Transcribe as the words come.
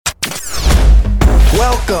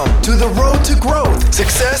Welcome to the Road to Growth,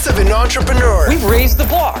 Success of an Entrepreneur. We've raised the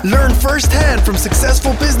bar. Learn firsthand from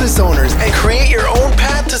successful business owners and create your own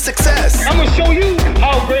path to success. I'm going to show you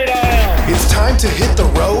how great I am. It's time to hit the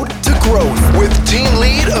road to growth with team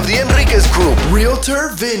lead of the Enriquez Group, Realtor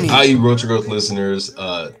Vinny. Hi, you Road to Growth listeners.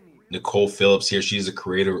 Nicole Phillips here. She's the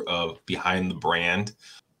creator of Behind the Brand.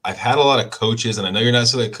 I've had a lot of coaches, and I know you're not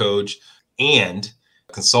still a coach, and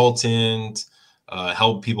a consultant,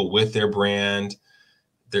 help people with their brand.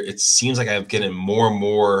 It seems like I'm getting more and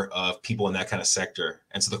more of people in that kind of sector.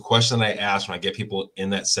 And so the question that I ask when I get people in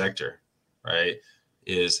that sector, right,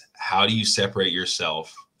 is how do you separate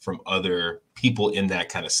yourself from other people in that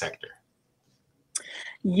kind of sector?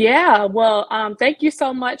 Yeah, well, thank you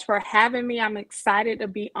so much for having me. I'm excited to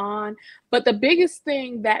be on. But the biggest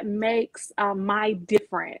thing that makes my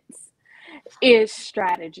difference is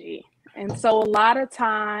strategy. And so a lot of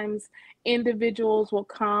times individuals will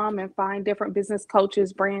come and find different business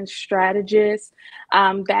coaches, brand strategists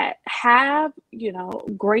that have,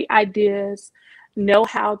 great ideas, know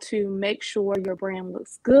how to make sure your brand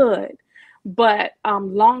looks good. But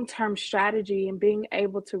long-term strategy and being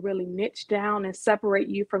able to really niche down and separate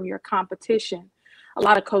you from your competition, a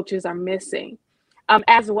lot of coaches are missing,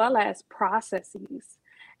 as well as processes.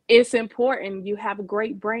 It's important you have a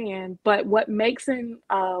great brand, but what makes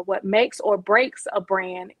or breaks a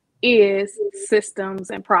brand is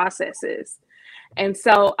systems and processes. And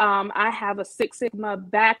so I have a Six Sigma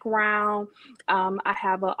background. I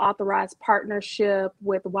have an authorized partnership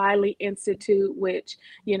with Wiley Institute, which,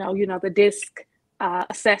 the DISC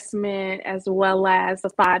assessment, as well as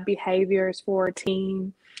the 5 behaviors for a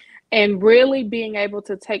team. And really being able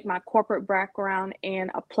to take my corporate background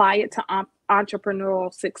and apply it to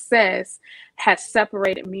entrepreneurial success has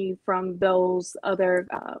separated me from those other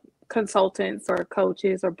consultants or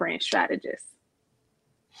coaches or brand strategists.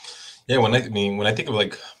 Yeah, when I think of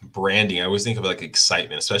like branding, I always think of like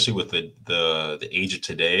excitement, especially with the age of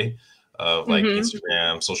today of like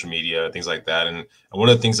Instagram, social media, things like that. And one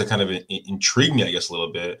of the things that kind of intrigued me, I guess, a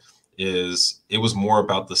little bit is it was more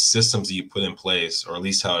about the systems that you put in place, or at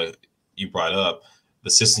least how you brought up the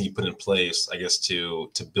system you put in place, I guess, to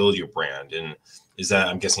build your brand. And is that,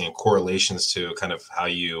 I'm guessing, in correlations to kind of how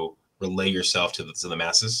you relay yourself to the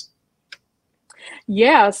masses?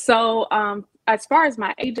 Yeah. So as far as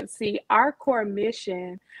my agency, our core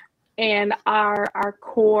mission and our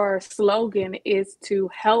core slogan is to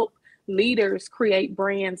help leaders create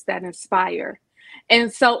brands that inspire.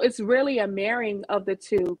 And so it's really a marrying of the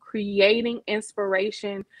two, creating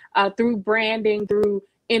inspiration through branding, through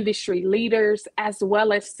industry leaders, as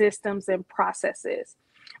well as systems and processes.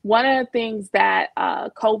 One of the things that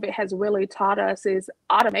COVID has really taught us is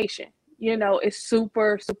automation. Is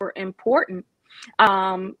super, super important.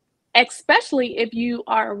 Especially if you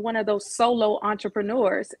are one of those solo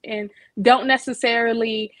entrepreneurs and don't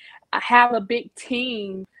necessarily have a big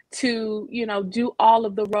team to, do all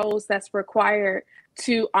of the roles that's required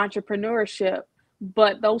to entrepreneurship.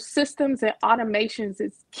 But those systems and automations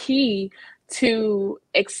is key to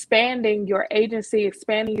expanding your agency,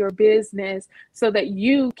 expanding your business so that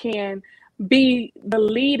you can be the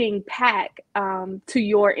leading pack to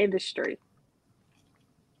your industry.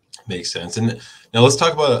 Makes sense. And now let's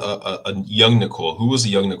talk about a young Nicole. Who was a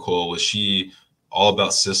young Nicole? Was she all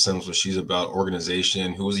about systems? Was she about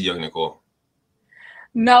organization? Who was a young Nicole?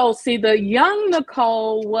 No, see, the young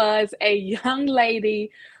Nicole was a young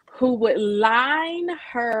lady who would line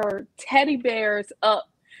her teddy bears up,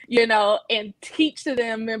 and teach to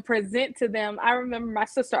them and present to them. I remember my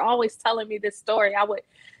sister always telling me this story. I would,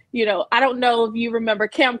 I don't know if you remember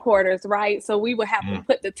camcorders, right? So we would have to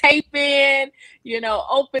put the tape in,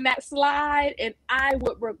 open that slide, and I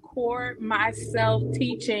would record myself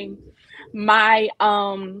teaching my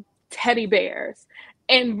teddy bears.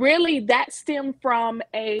 And really that stemmed from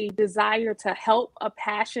a desire to help, a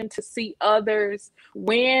passion to see others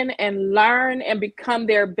win and learn and become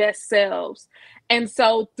their best selves. And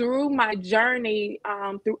so through my journey,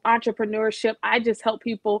 through entrepreneurship, I just help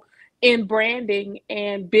people in branding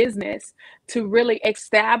and business to really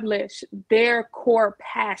establish their core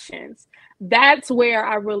passions. That's where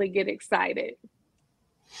I really get excited.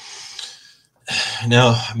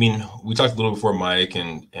 Now, we talked a little before Mike,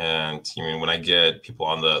 and when I get people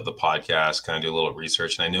on the podcast, kind of do a little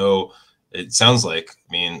research, and I know it sounds like,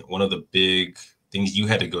 one of the big things you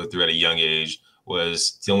had to go through at a young age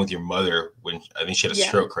was dealing with your mother when I think she had a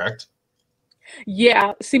stroke, correct?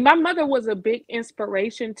 Yeah. See, my mother was a big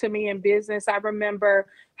inspiration to me in business. I remember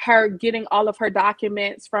her getting all of her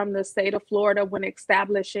documents from the state of Florida when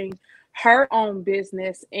establishing her own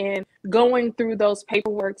business and going through those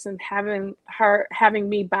paperworks and having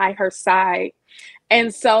me by her side.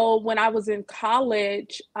 And so when I was in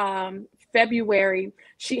college, February,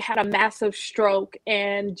 she had a massive stroke.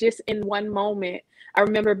 And just in one moment, I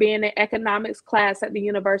remember being in economics class at the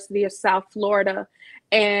University of South Florida,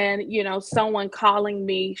 and someone calling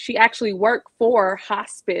me. She actually worked for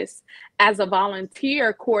hospice as a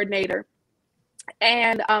volunteer coordinator,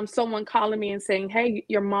 and someone calling me and saying, "Hey,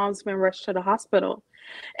 your mom's been rushed to the hospital."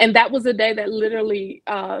 And that was a day that literally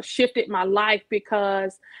shifted my life,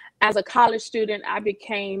 because as a college student, I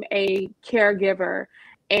became a caregiver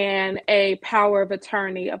and a power of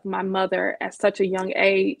attorney of my mother at such a young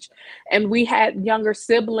age. And we had younger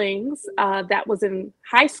siblings that was in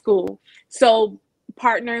high school. So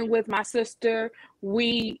partnering with my sister,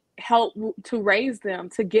 we helped to raise them,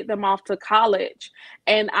 to get them off to college.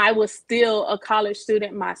 And I was still a college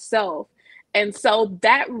student myself. And so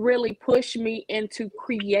that really pushed me into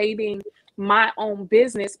creating my own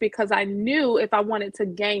business, because I knew if I wanted to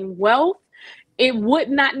gain wealth, it would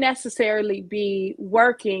not necessarily be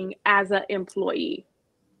working as an employee.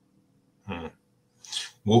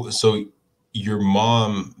 Well, so your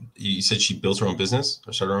mom, you said she built her own business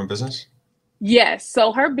or started her own business? Yes.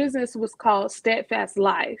 So her business was called Steadfast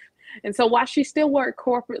Life. And so while she still worked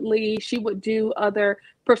corporately, she would do other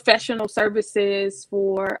professional services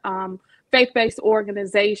for faith-based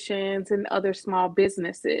organizations and other small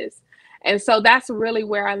businesses. And so that's really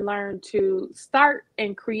where I learned to start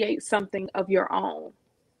and create something of your own.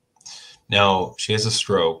 Now, she has a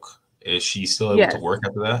stroke. Is she still able to work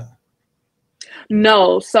after that?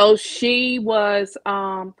 No. So she was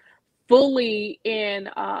fully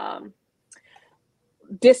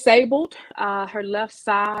disabled. Her left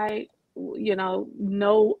side,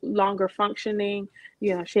 no longer functioning.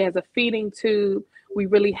 She has a feeding tube. We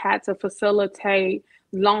really had to facilitate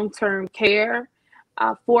long-term care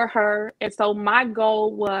for her. And so my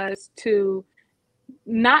goal was to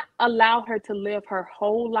not allow her to live her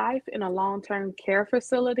whole life in a long-term care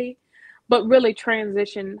facility, but really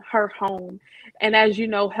transition her home. And as you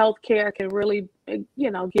know, healthcare can really,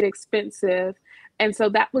 get expensive. And so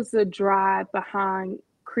that was the drive behind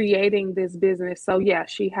creating this business. So yeah,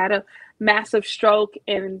 she had a massive stroke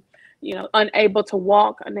and, unable to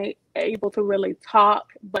walk, unable to really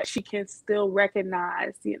talk, but she can still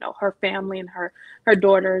recognize, her family and her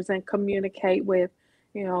daughters, and communicate with,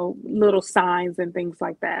 little signs and things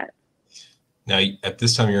like that. Now, at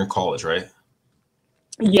this time, you're in college, right?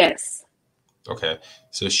 Yes. Okay.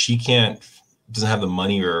 So she doesn't have the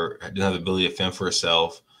money or doesn't have the ability to fend for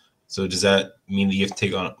herself. So does that mean that you have to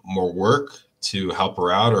take on more work to help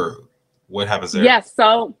her out, or what happens there? Yes.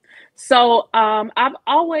 So I've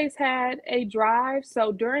always had a drive.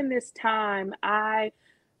 So during this time, I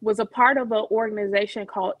was a part of an organization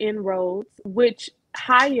called En-ROADS, which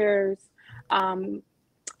hires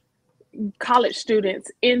college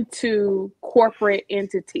students into corporate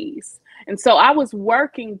entities. And so I was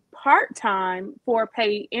working part-time for a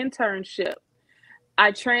paid internship.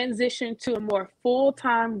 I transitioned to a more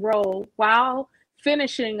full-time role while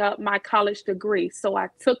finishing up my college degree. So I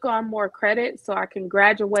took on more credit so I can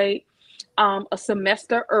graduate a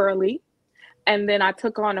semester early. And then I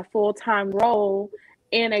took on a full-time role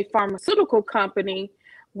in a pharmaceutical company,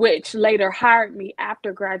 which later hired me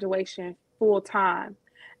after graduation full-time.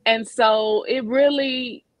 And so it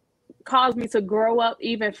really caused me to grow up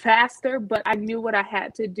even faster, but I knew what I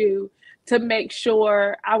had to do to make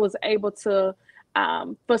sure I was able to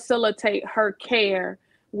facilitate her care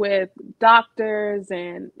with doctors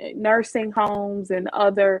and nursing homes and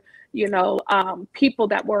other, people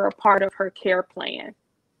that were a part of her care plan.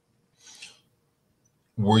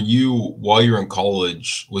 While you were in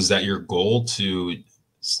college, was that your goal to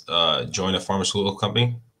join a pharmaceutical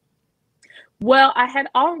company? Well, I had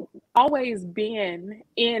always been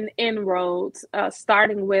in En-ROADS,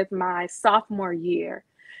 starting with my sophomore year.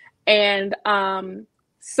 And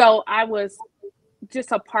so I was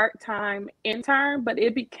just a part-time intern, but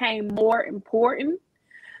it became more important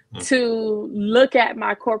to look at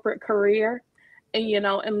my corporate career and,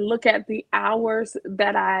 and look at the hours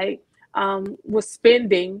that I was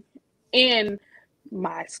spending in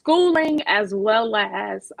my schooling as well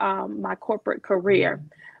as my corporate career.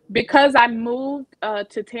 Because I moved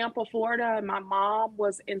to Tampa, Florida, and my mom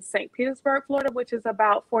was in St. Petersburg, Florida, which is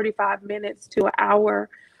about 45 minutes to an hour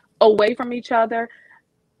away from each other,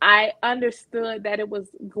 I understood that it was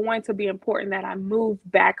going to be important that I moved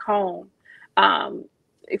back home,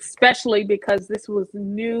 especially because this was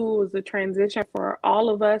new. It was a transition for all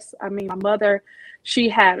of us. I mean, my mother, she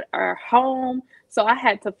had her home, so I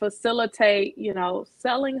had to facilitate,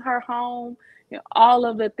 selling her home, all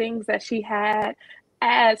of the things that she had.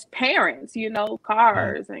 as parents, you know,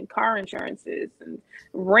 cars and car insurances and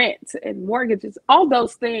rent and mortgages, all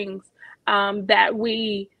those things that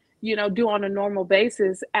we, you know, do on a normal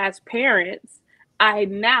basis as parents. I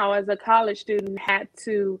now, as a college student, had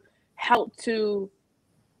to help to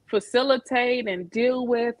facilitate and deal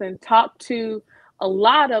with and talk to a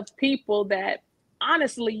lot of people that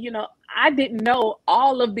honestly, you know, I didn't know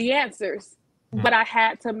all of the answers, but I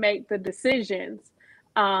had to make the decisions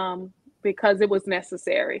because it was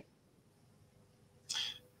necessary.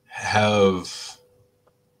 Have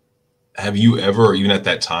you ever, even at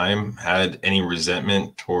that time, had any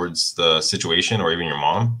resentment towards the situation or even your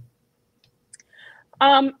mom?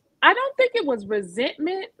 I don't think it was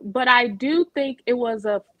resentment, but I do think it was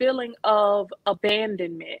a feeling of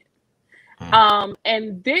abandonment.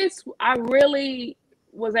 And this, I really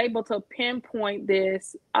was able to pinpoint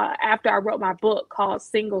this after I wrote my book called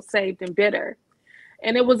Single, Saved, and Bitter.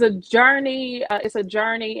 And it was a journey, it's a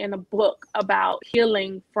journey in a book about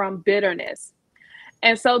healing from bitterness.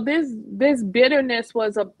 And so this bitterness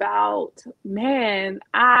was about, man,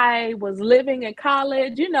 I was living in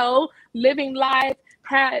college, you know, living life,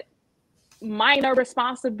 had minor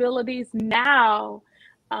responsibilities. Now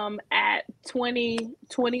at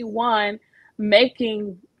 21,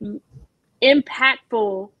 making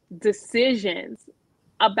impactful decisions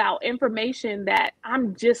about information that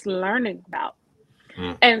I'm just learning about.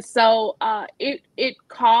 And so it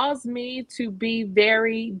caused me to be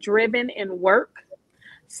very driven in work.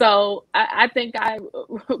 So I think I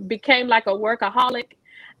became like a workaholic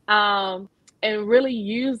and really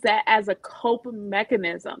used that as a coping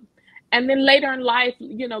mechanism. And then later in life,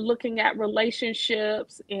 you know, looking at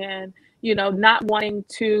relationships and, you know, not wanting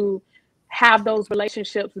to have those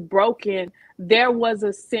relationships broken, there was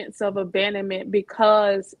a sense of abandonment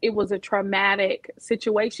because it was a traumatic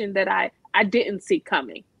situation that I didn't see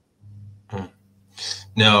coming.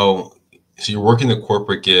 Now, so you're working the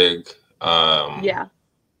corporate gig, Yeah.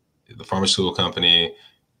 the pharmaceutical company.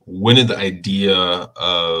 When did the idea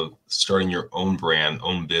of starting your own brand,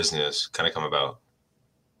 own business kind of come about?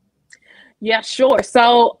 Yeah, sure.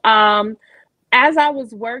 So as I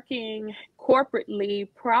was working corporately,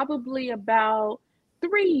 probably about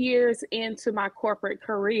 3 years into my corporate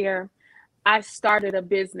career, I started a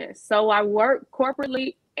business. So I worked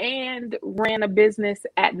corporately and ran a business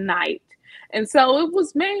at night. And so it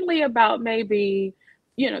was mainly about maybe,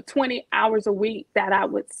 you know, 20 hours a week that I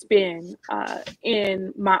would spend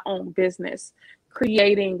in my own business,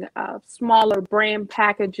 creating smaller brand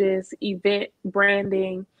packages, event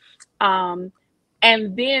branding.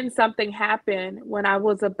 And then something happened when I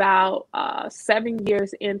was about 7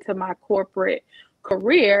 years into my corporate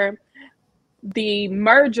career. The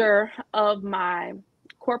merger of my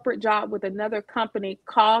corporate job with another company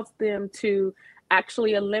caused them to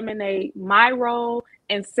actually eliminate my role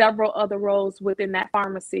and several other roles within that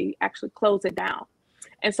pharmacy, actually close it down.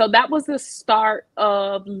 And so that was the start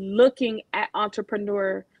of looking at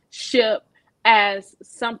entrepreneurship as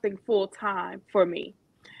something full time for me.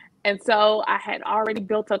 And so I had already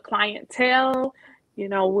built a clientele, you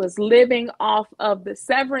know, was living off of the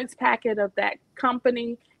severance packet of that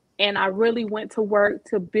company. And I really went to work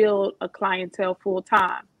to build a clientele full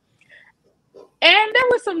time. And there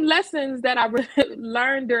were some lessons that I really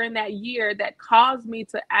learned during that year that caused me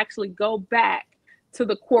to actually go back to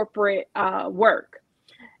the corporate work.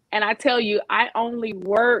 And I tell you, I only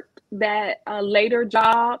worked that later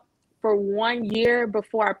job for 1 year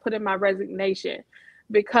before I put in my resignation,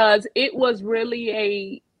 because it was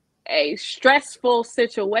really a stressful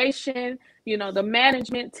situation. You know, the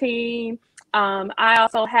management team, I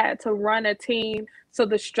also had to run a team. So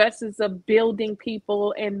the stresses of building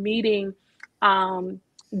people and meeting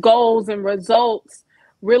goals and results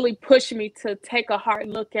really pushed me to take a hard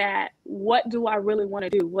look at, what do I really want to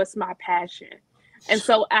do? What's my passion? And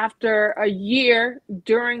so after a year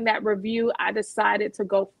during that review, I decided to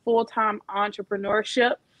go full-time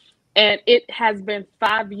entrepreneurship. And it has been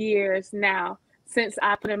 5 years now since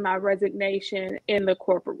I put in my resignation in the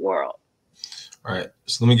corporate world. All right.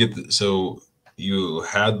 So let me get so you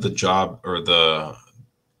had the job or the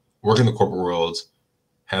work in the corporate world,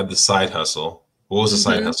 had the side hustle. What was the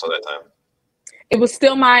side hustle at that time? It was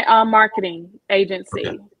still my marketing agency.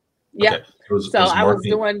 Okay. Yep. Okay. So I was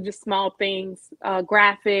doing just small things,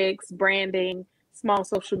 graphics, branding, small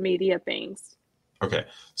social media things. Okay.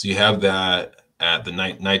 So you have that at the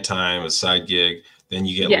nighttime, a side gig, then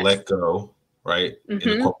you get let go, right? In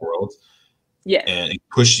the corporate world. Yes. And it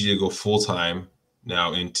pushed you to go full time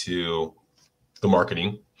now into the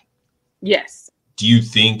marketing. Yes. Do you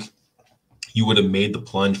think you would have made the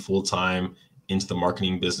plunge full time into the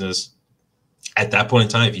marketing business at that point in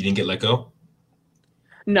time if you didn't get let go?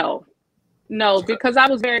 No, no, because I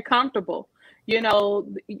was very comfortable.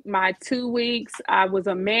 My 2 weeks, I was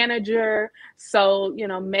a manager. So,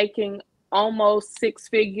 making almost six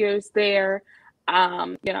figures there,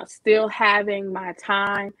 still having my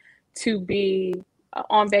time to be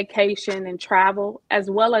on vacation and travel, as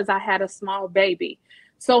well as I had a small baby.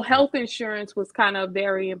 So health insurance was kind of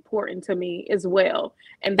very important to me as well.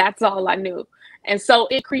 And that's all I knew. And so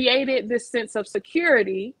it created this sense of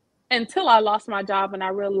security until I lost my job and I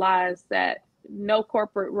realized that no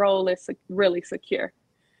corporate role is really secure.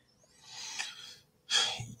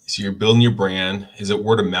 So you're building your brand. Is it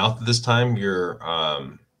word of mouth at this time?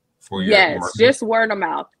 For your Yes, marketing? just word of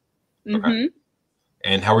mouth. Mm-hmm. Okay.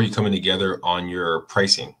 And how were you coming together on your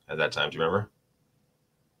pricing at that time? Do you remember?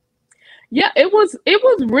 Yeah, it was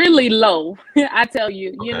really low. I tell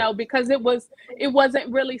you, Okay. because it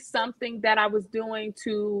wasn't really something that I was doing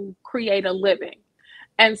to create a living.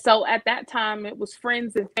 And so at that time, it was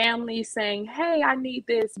friends and family saying, "Hey, I need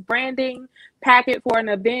this branding packet for an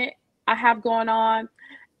event I have going on."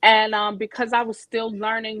 And because I was still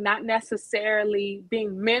learning, not necessarily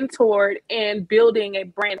being mentored in building a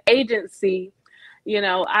brand agency,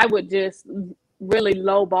 I would just really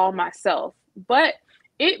lowball myself. But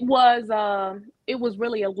it was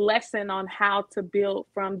really a lesson on how to build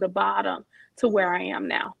from the bottom to where I am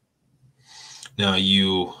now. Now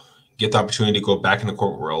you get the opportunity to go back in the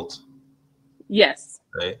corporate world, Yes.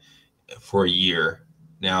 right, for a year.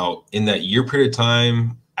 Now, in that year period of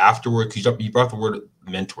time afterward, because you brought the word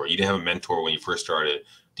mentor, you didn't have a mentor when you first started.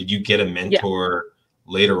 Did you get a Yeah. mentor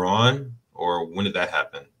later on, or when did that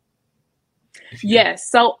happen? If you did. Yes.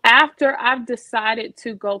 So after I've decided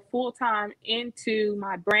to go full time into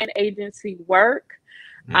my brand agency work,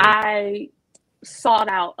 Mm, I sought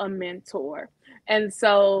out a mentor. And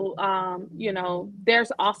so,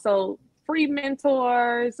 there's also free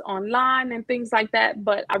mentors online and things like that,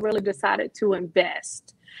 but I really decided to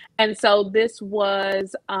invest. And so this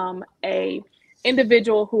was a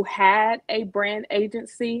individual who had a brand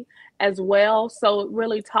agency as well. So it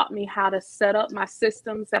really taught me how to set up my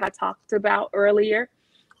systems that I talked about earlier,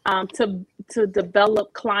 to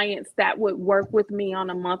develop clients that would work with me on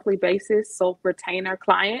a monthly basis, so retainer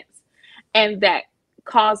clients, and that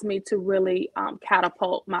caused me to really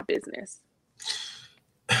catapult my business.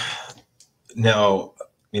 Now,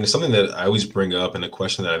 something that I always bring up, and a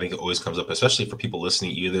question that I think always comes up, especially for people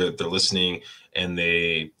listening, either they're listening and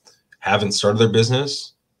they haven't started their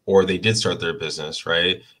business or they did start their business,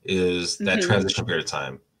 right? Is that Hmm. transition period of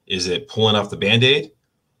time? Is it pulling off the Band-Aid,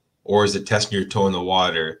 or is it testing your toe in the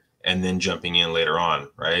water and then jumping in later on,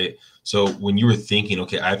 right? So when you were thinking,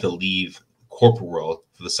 okay, I have to leave corporate world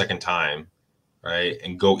for the second time, right,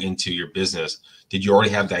 and go into your business, did you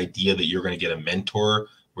already have the idea that you're going to get a mentor?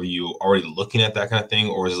 Were you already looking at that kind of thing,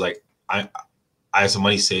 or is it like I have some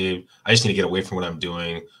money saved, I just need to get away from what I'm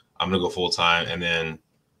doing, I'm going to go full time, and then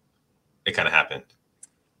it kind of happened?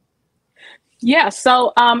 Yeah.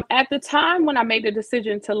 So at the time when I made the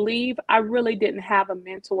decision to leave, I really didn't have a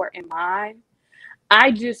mentor in mind.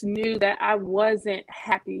 I just knew that I wasn't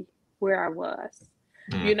happy where I was.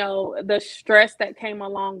 Mm, The stress that came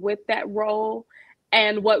along with that role.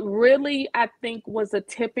 And what really I think was a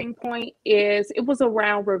tipping point is it was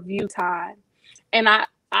around review time. And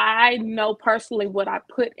I know personally what I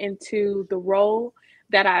put into the role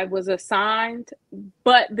that I was assigned,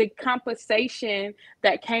 but the compensation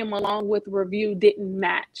that came along with review didn't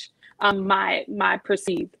match my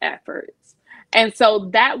perceived efforts. And so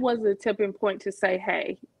that was a tipping point to say,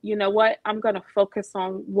 hey, you know what? I'm going to focus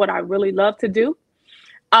on what I really love to do.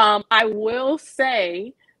 I will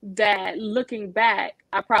say that looking back,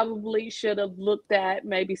 I probably should have looked at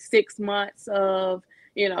maybe 6 months of,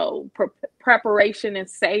 preparation and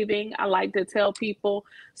saving. I like to tell people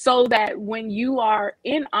so that when you are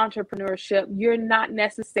in entrepreneurship, you're not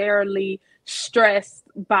necessarily stressed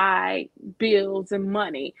by bills and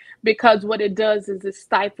money, because what it does is it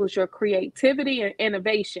stifles your creativity and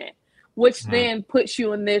innovation, which mm, then puts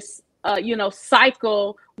you in this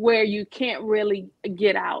cycle where you can't really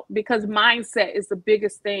get out, because mindset is the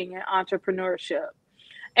biggest thing in entrepreneurship.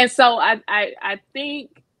 And so I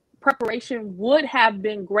think preparation would have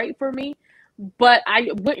been great for me, but I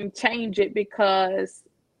wouldn't change it because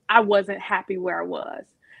I wasn't happy where I was.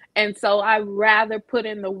 And so I rather put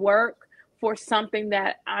in the work for something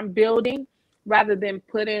that I'm building rather than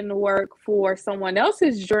put in the work for someone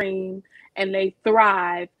else's dream and they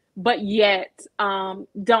thrive, but yet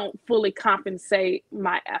don't fully compensate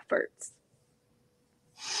my efforts.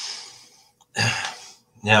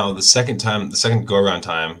 Now, the second go around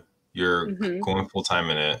time, you're Hmm. going full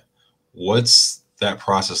time in it. What's that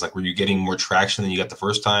process like? Were you getting more traction than you got the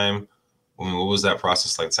first time? I mean, what was that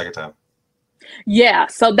process like the second time? Yeah,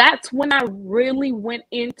 so that's when I really went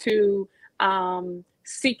into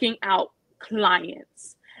seeking out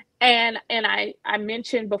clients. And I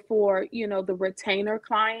mentioned before, the retainer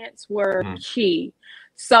clients were Mm, key.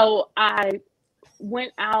 So I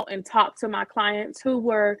went out and talked to my clients who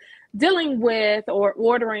were dealing with or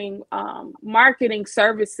ordering marketing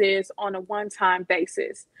services on a one-time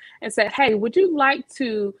basis and said, hey, would you like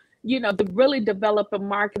to really develop a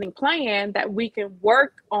marketing plan that we can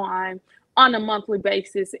work on a monthly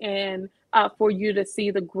basis and for you to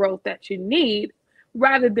see the growth that you need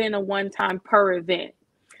rather than a one-time per event.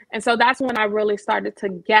 And so that's when I really started to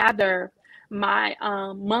gather my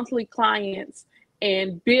monthly clients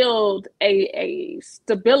and build a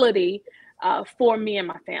stability for me and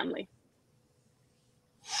my family.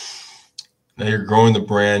 Now you're growing the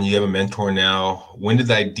brand. You have a mentor now. When did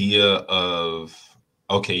the idea of,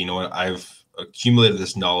 okay, you know what? I've accumulated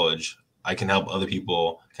this knowledge. I can help other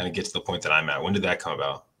people kind of get to the point that I'm at. When did that come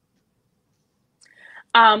about?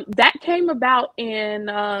 That came about in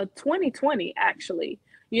 2020, actually.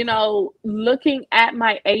 Looking at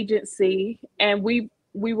my agency, and we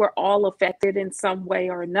were all affected in some way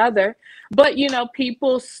or another. But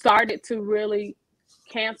people started to really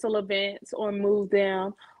cancel events or move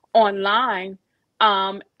them online.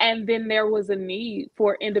 And then there was a need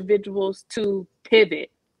for individuals to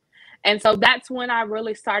pivot. And so that's when I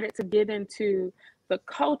really started to get into the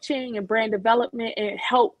coaching and brand development and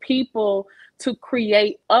help people to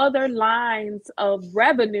create other lines of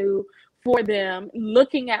revenue for them,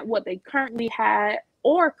 looking at what they currently had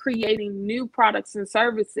or creating new products and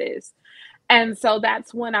services. And so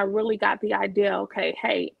that's when I really got the idea, okay,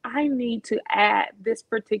 hey, I need to add this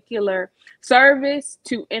particular service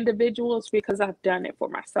to individuals because I've done it for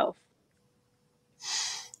myself.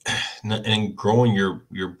 And growing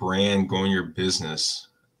your brand, growing your business.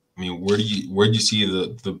 I mean, where do you see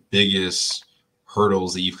the biggest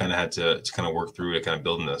hurdles that you've kind of had to kind of work through to kind of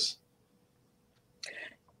building this?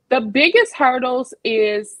 The biggest hurdles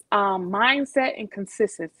is mindset and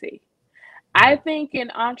consistency. I think in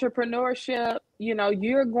entrepreneurship,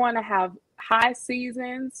 you're going to have high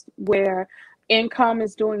seasons where income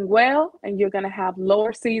is doing well, and you're going to have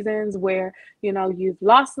lower seasons where, you've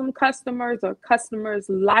lost some customers or customers'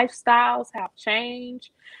 lifestyles have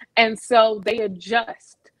changed. And so they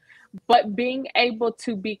adjust. But being able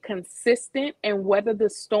to be consistent and weather the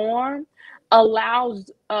storm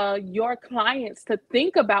allows your clients to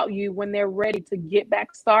think about you when they're ready to get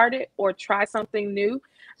back started or try something new.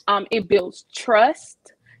 It builds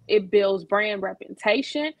trust, it builds brand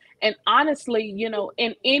reputation. And honestly,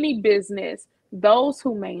 in any business, those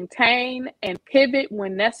who maintain and pivot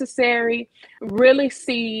when necessary really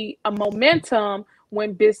see a momentum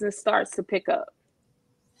when business starts to pick up.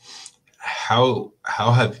 How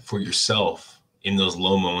have, for yourself, in those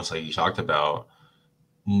low moments like you talked about,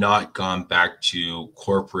 not gone back to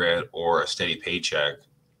corporate or a steady paycheck?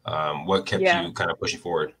 What kept you kind of pushing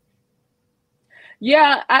forward?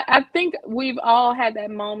 Yeah, I think we've all had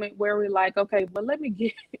that moment where we're like, okay, but let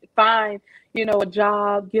me find, a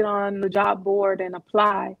job, get on the job board and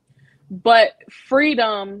apply. But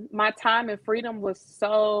freedom, my time and freedom was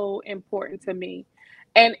so important to me.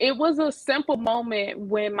 And it was a simple moment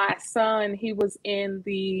when my son, he was in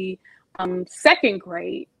the second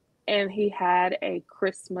grade, and he had a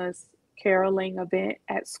Christmas caroling event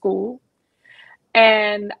at school.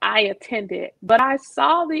 And I attended, but I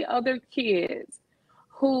saw the other kids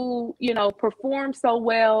who, performed so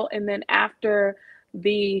well. And then after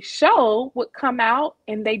the show would come out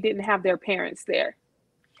and they didn't have their parents there.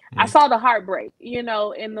 I Mm. saw the heartbreak, in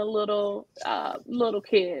the little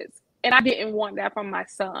kids. And I didn't want that from my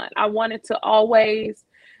son. I wanted to always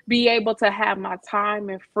be able to have my time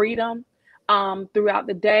and freedom throughout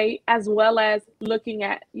the day, as well as looking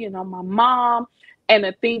at, my mom and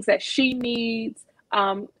the things that she needs.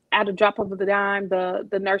 At a drop of the dime,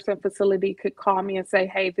 the nursing facility could call me and say,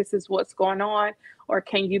 hey, this is what's going on, or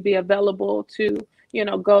can you be available to,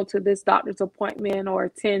 go to this doctor's appointment or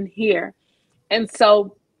attend here? And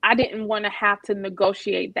so I didn't want to have to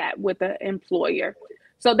negotiate that with an employer.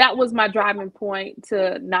 So that was my driving point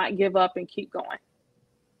to not give up and keep going.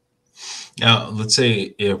 Now, let's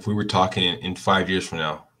say if we were talking in 5 years from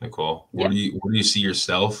now, Nicole, where Yeah. do you see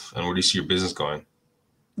yourself and where do you see your business going?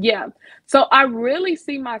 Yeah. So I really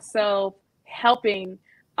see myself helping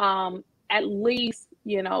at least,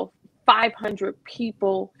 500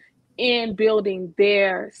 people in building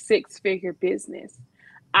their six-figure business.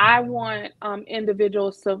 I want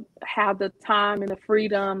individuals to have the time and the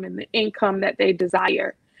freedom and the income that they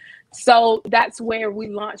desire. So that's where we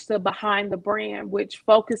launched the Behind the Brand, which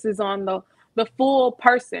focuses on the full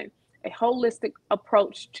person. a holistic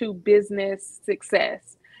approach to business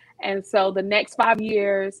success. And so the next 5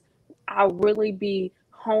 years, I'll really be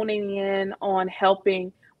honing in on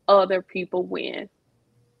helping other people win.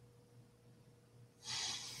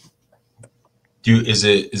 Is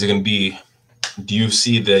it going to be, do you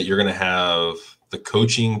see that you're going to have the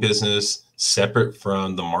coaching business separate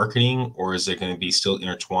from the marketing, or is it going to be still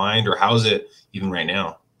intertwined, or how is it even right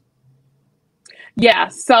now? Yeah.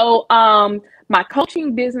 So my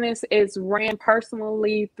coaching business is ran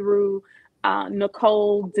personally through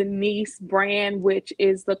Nicole Denise brand, which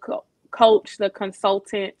is the coach, the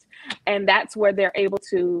consultant, and that's where they're able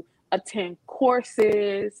to attend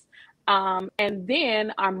courses. And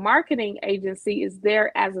then our marketing agency is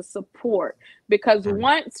there as a support, because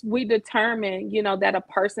once we determine, that a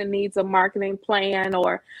person needs a marketing plan,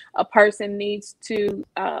 or a person needs to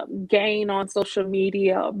gain on social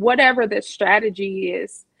media, whatever the strategy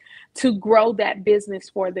is to grow that business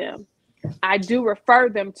for them, I do refer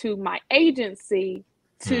them to my agency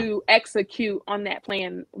to execute on that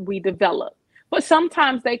plan we develop. But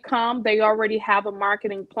sometimes they already have a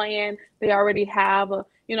marketing plan. They already have a,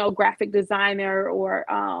 graphic designer or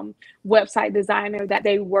website designer that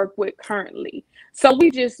they work with currently. So we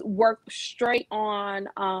just work straight on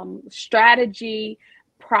strategy,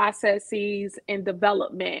 processes, and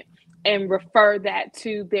development, and refer that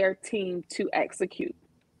to their team to execute.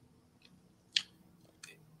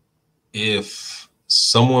 If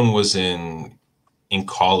someone was in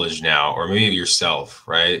college now, or maybe yourself,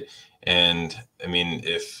 right? And I mean,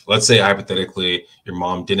 if, let's say hypothetically, your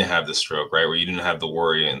mom didn't have the stroke, right, where you didn't have the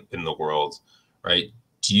worry in the world, right?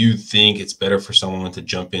 Do you think it's better for someone to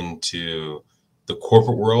jump into the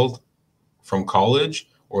corporate world from college,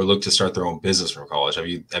 or look to start their own business from college? Have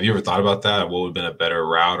you ever thought about that? What would have been a better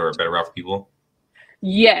route, or a better route for people?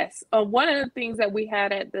 Yes. One of the things that we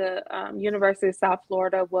had at the University of South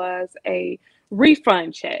Florida was a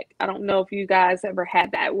refund check. I don't know if you guys ever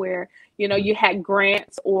had that, where, you had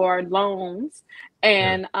grants or loans,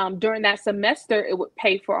 and during that semester, it would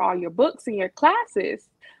pay for all your books and your classes.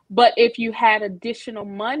 But if you had additional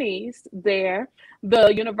monies there,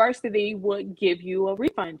 the university would give you a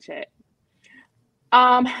refund check.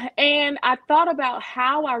 And I thought about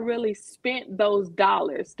how I really spent those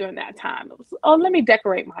dollars during that time. It was, let me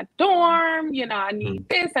decorate my dorm. I need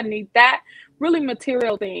this, I need that, really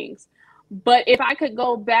material things. But if I could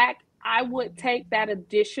go back, I would take that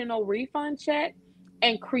additional refund check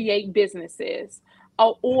and create businesses,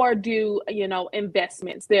 or do,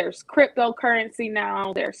 investments. There's cryptocurrency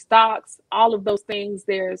now, there's stocks, all of those things.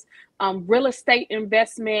 There's real estate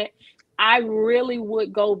investment. I really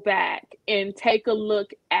would go back and take a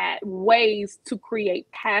look at ways to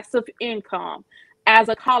create passive income as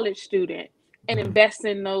a college student and invest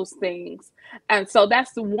in those things. And so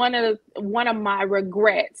that's one of my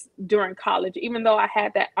regrets during college, even though I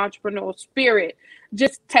had that entrepreneurial spirit,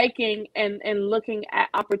 just taking and looking at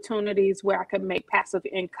opportunities where I could make passive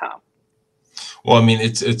income. Well, I mean,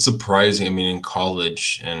 it's surprising. I mean, in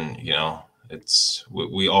college, and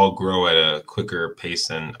we all grow at a quicker pace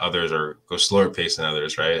than others, or go slower pace than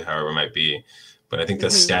others, right? However it might be. But I think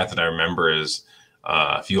the stat that I remember is,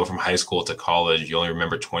 if you go from high school to college, you only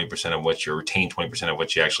remember 20% of what you retain, 20% of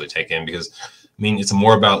what you actually take in. Because, I mean, it's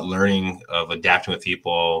more about learning, of adapting with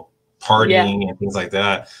people, partying and things like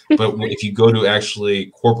that. But if you go to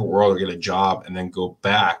actually corporate world or get a job and then go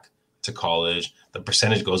back to college, the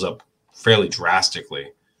percentage goes up fairly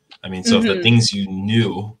drastically. I mean, so if the things you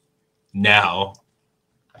knew now,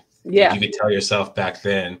 you could tell yourself back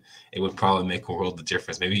then, it would probably make a world of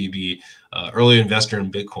difference. Maybe you'd be early investor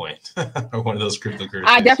in Bitcoin or one of those cryptocurrencies.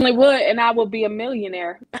 I definitely would, and I would be a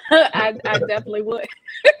millionaire. I definitely would.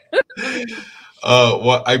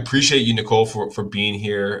 Well, I appreciate you, Nicole, for being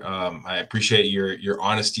here. I appreciate your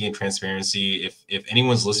honesty and transparency. If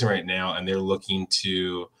anyone's listening right now and they're looking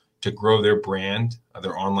to grow their brand,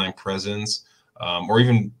 their online presence, or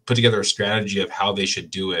even put together a strategy of how they should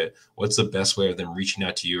do it, what's the best way of them reaching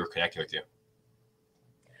out to you or connecting with you?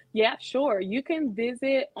 Yeah, sure. You can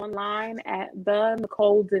visit online at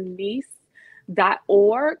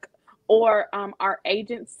thenicoledenise.org, or our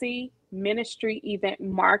agency,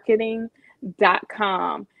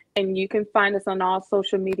 ministryeventmarketing.com. And you can find us on all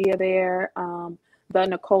social media there, the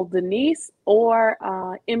Nicole Denise, or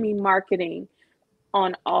Emmy Marketing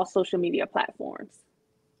on all social media platforms.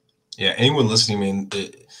 Yeah, anyone listening, I mean,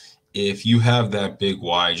 if you have that big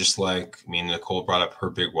why, just like, I mean, Nicole brought up her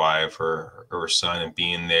big why for her son, and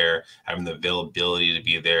being there, having the availability to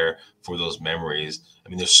be there for those memories. I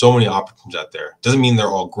mean, there's so many opportunities out there. Doesn't mean they're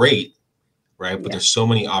all great, right? But there's so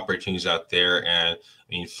many opportunities out there. And I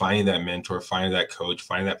mean, finding that mentor, finding that coach,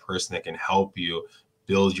 finding that person that can help you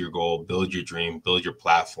build your goal, build your dream, build your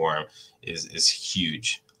platform is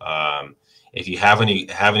huge. If you have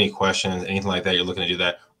any questions, anything like that, you're looking to do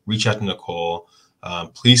that, reach out to Nicole.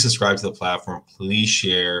 Please subscribe to the platform. Please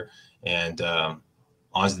share. And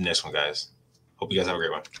on to the next one, guys. Hope you guys have a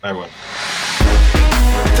great one. Bye, everyone.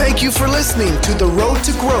 Thank you for listening to The Road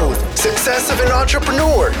to Growth, Success of an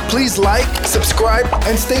Entrepreneur. Please like, subscribe,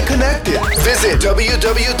 and stay connected. Visit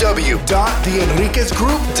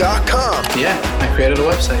www.theenriquezgroup.com. Yeah, I created a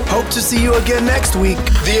website. Hope to see you again next week.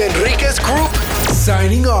 The Enriquez Group,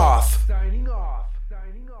 signing off.